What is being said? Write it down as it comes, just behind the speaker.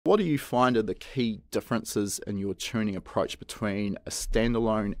what do you find are the key differences in your tuning approach between a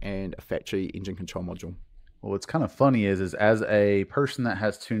standalone and a factory engine control module? Well, what's kind of funny is as a person that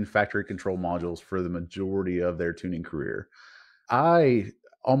has tuned factory control modules for the majority of their tuning career, I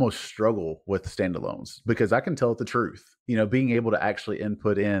almost struggle with standalones because I can tell it the truth. Being able to actually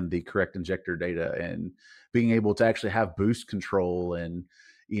input in the correct injector data and being able to actually have boost control and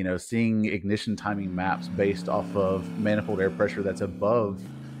seeing ignition timing maps based off of manifold air pressure that's above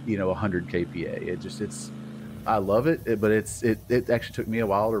 100 kPa. It's I love it, but it actually took me a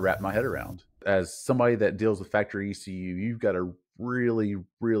while to wrap my head around. As somebody that deals with factory ECU, you've got a really,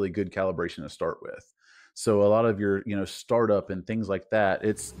 really good calibration to start with. So a lot of your, startup and things like that,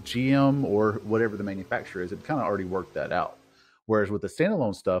 it's GM or whatever the manufacturer is, it kind of already worked that out. Whereas with the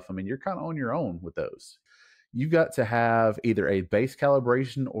standalone stuff, I mean, you're kind of on your own with those. You've got to have either a base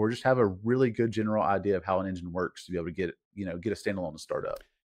calibration or just have a really good general idea of how an engine works to be able to get a standalone to start up.